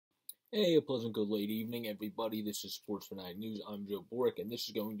Hey, a pleasant good late evening, everybody. This is Sports Fanatic News. I'm Joe Boric, and this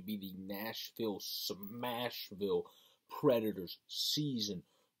is going to be the Nashville Smashville Predators season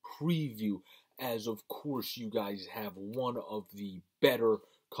preview. As of course, you guys have one of the better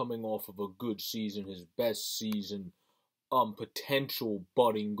coming off of a good season, his best season, potential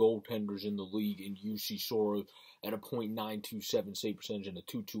budding goaltenders in the league in UC Soros at a .927 save percentage and a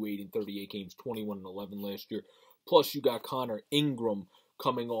 .228 in 38 games, 21-11 last year. Plus, you got Connor Ingram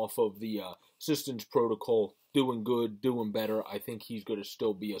coming off of the assistance protocol, doing good, doing better. I think he's going to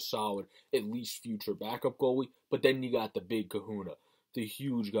still be a solid, at least future backup goalie. But then you got the big kahuna, the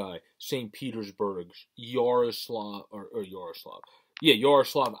huge guy, St. Petersburg's Yaroslav Askarov.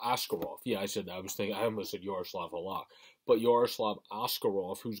 Yeah, I said that. I almost said Yaroslav Halak. But Yaroslav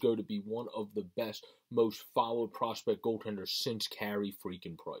Askarov, who's going to be one of the best, most followed prospect goaltenders since Carey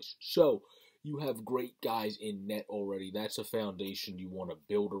freaking Price. So, you have great guys in net already. That's a foundation you want to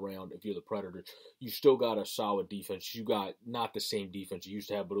build around if you're the Predators. You still got a solid defense. You got not the same defense you used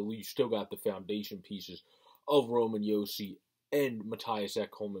to have, but at least you still got the foundation pieces of Roman Josi and Matthias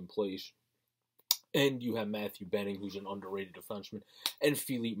Ekholm in place. And you have Matthew Benning, who's an underrated defenseman, and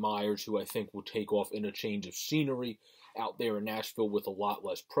Philippe Myers, who I think will take off in a change of scenery out there in Nashville with a lot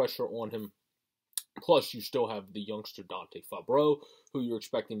less pressure on him. Plus, you still have the youngster Dante Fabreau, who you're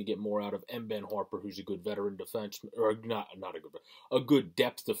expecting to get more out of, and Ben Harper, who's a good veteran defenseman, or a good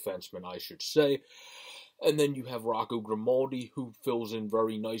depth defenseman, I should say. And then you have Rocco Grimaldi, who fills in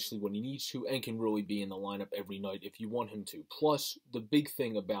very nicely when he needs to, and can really be in the lineup every night if you want him to. Plus, the big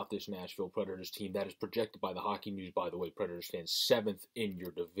thing about this Nashville Predators team that is projected by the Hockey News, by the way, Predators fans, 7th in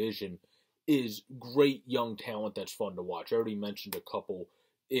your division, is great young talent that's fun to watch. I already mentioned a couple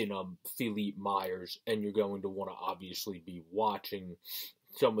in Philippe Myers, and you're going to want to obviously be watching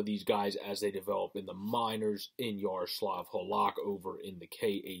some of these guys as they develop in the minors, in Yaroslav Halak over in the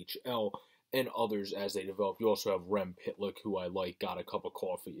KHL, and others as they develop. You also have Rem Pitlick, who I like, got a cup of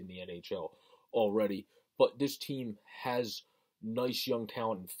coffee in the NHL already. But this team has nice young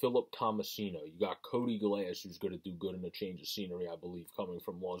talent in Philip Tomasino. You got Cody Glass, who's going to do good in a change of scenery, I believe, coming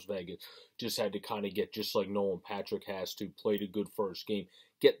from Las Vegas. Just had to kind of get, just like Nolan Patrick has to, played a good first game,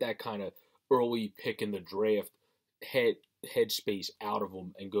 get that kind of early pick in the draft headspace out of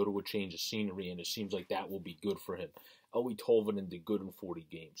him and go to a change of scenery, and it seems like that will be good for him. Eeli Tolvanen did good in 40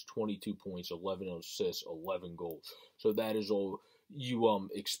 games, 22 points, 11 assists, 11 goals. So that is all you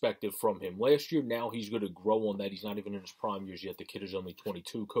expected from him last year. Now he's going to grow on that. He's not even in his prime years yet. The kid is only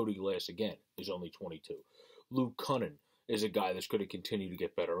 22. Cody Glass, again, is only 22. Luke Cunnin is a guy that's going to continue to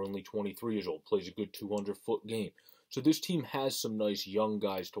get better. Only 23 years old. Plays a good 200-foot game. So this team has some nice young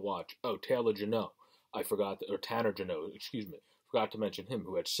guys to watch. Oh, Tanner Jeannot, excuse me. Forgot to mention him,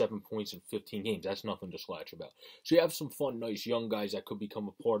 who had 7 points in 15 games. That's nothing to slouch about. So you have some fun, nice young guys that could become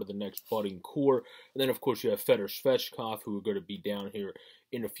a part of the next budding core. And then, of course, you have Fedor Svechkov, who are going to be down here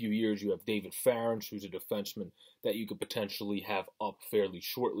in a few years. You have David Farrance, who's a defenseman that you could potentially have up fairly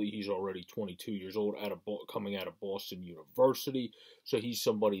shortly. He's already 22 years old, coming out of Boston University. So he's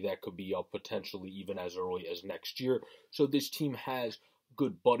somebody that could be up potentially even as early as next year. So this team has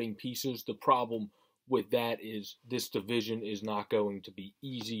good budding pieces. The problem with that is this division is not going to be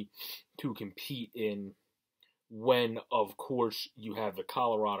easy to compete in when, of course, you have the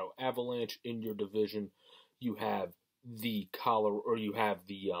Colorado Avalanche in your division. You have the Chicago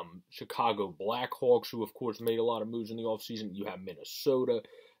Blackhawks, who, of course, made a lot of moves in the offseason. You have Minnesota,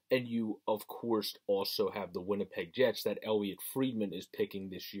 and you, of course, also have the Winnipeg Jets that Elliot Friedman is picking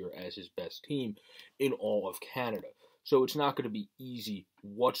this year as his best team in all of Canada. So it's not going to be easy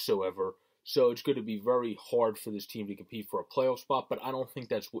whatsoever. So it's going to be very hard for this team to compete for a playoff spot, but I don't think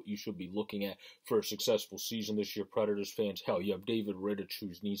that's what you should be looking at for a successful season this year, Predators fans. Hell, you have David Rittich,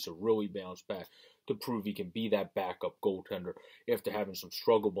 who needs to really bounce back to prove he can be that backup goaltender after having some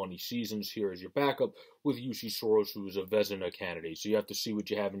struggle bunny seasons here as your backup with UC Soros, who is a Vezina candidate. So you have to see what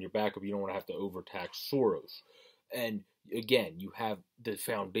you have in your backup. You don't want to have to overtax Soros. And again, you have the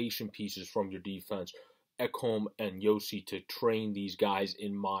foundation pieces from your defense, Ekholm and Josi, to train these guys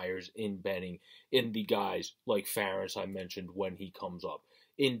in Myers, in Benning, in the guys like Farrance I mentioned when he comes up,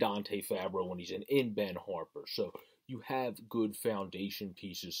 in Dante Fabreau when he's in Ben Harper. So you have good foundation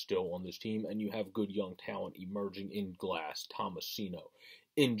pieces still on this team, and you have good young talent emerging in Glass, Tomasino,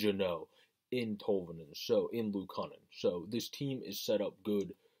 in Jeannot, in Tolvanen, so in Luke Cunnin. So this team is set up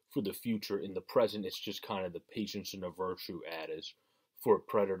good for the future. In the present, it's just kind of the patience and the virtue added for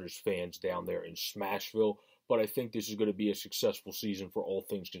Predators fans down there in Smashville. But I think this is going to be a successful season for all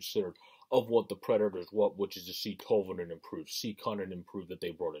things considered of what the Predators want, which is to see Tolvanen improve, see Cunnin improve that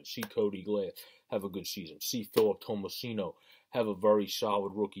they brought in, see Cody Glass have a good season, see Philip Tomasino have a very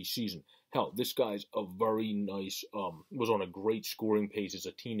solid rookie season. Hell, this guy's a very nice, was on a great scoring pace as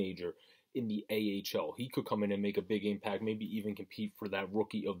a teenager in the AHL. He could come in and make a big impact, maybe even compete for that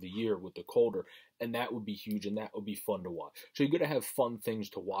Rookie of the Year with the Calder, and that would be huge, and that would be fun to watch. So you're going to have fun things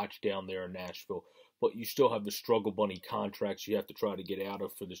to watch down there in Nashville, but you still have the struggle bunny contracts you have to try to get out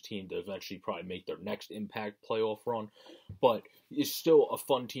of for this team to eventually probably make their next impact playoff run. But it's still a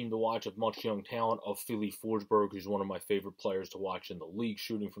fun team to watch of much young talent, of Philly Forsberg, who's one of my favorite players to watch in the league,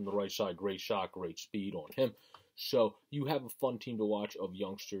 shooting from the right side, great shot, great speed on him. So you have a fun team to watch of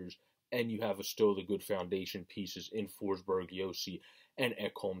youngsters, and you have still the good foundation pieces in Forsberg, Yossi, and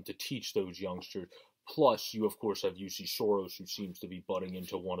Ekholm to teach those youngsters. Plus, you, of course, have UC Soros, who seems to be budding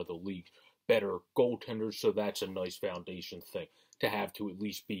into one of the league's better goaltenders, so that's a nice foundation thing to have to at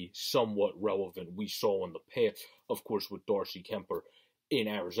least be somewhat relevant. We saw in the past, of course, with Darcy Kemper in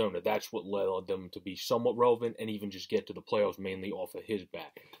Arizona, that's what led them to be somewhat relevant and even just get to the playoffs mainly off of his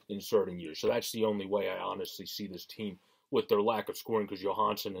back in certain years. So that's the only way I honestly see this team with their lack of scoring, because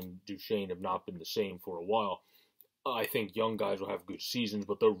Johansson and Duchesne have not been the same for a while. I think young guys will have good seasons,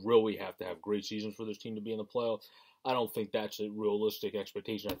 but they'll really have to have great seasons for this team to be in the playoffs. I don't think that's a realistic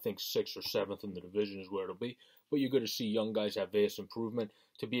expectation. I think 6th or 7th in the division is where it'll be. But you're going to see young guys have vast improvement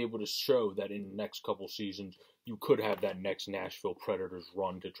to be able to show that in the next couple seasons, you could have that next Nashville Predators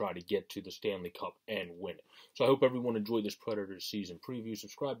run to try to get to the Stanley Cup and win it. So I hope everyone enjoyed this Predators season preview.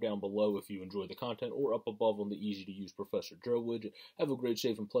 Subscribe down below if you enjoy the content, or up above on the easy-to-use Professor Joe widget. Have a great,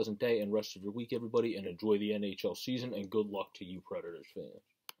 safe, and pleasant day and rest of your week, everybody, and enjoy the NHL season, and good luck to you Predators fans.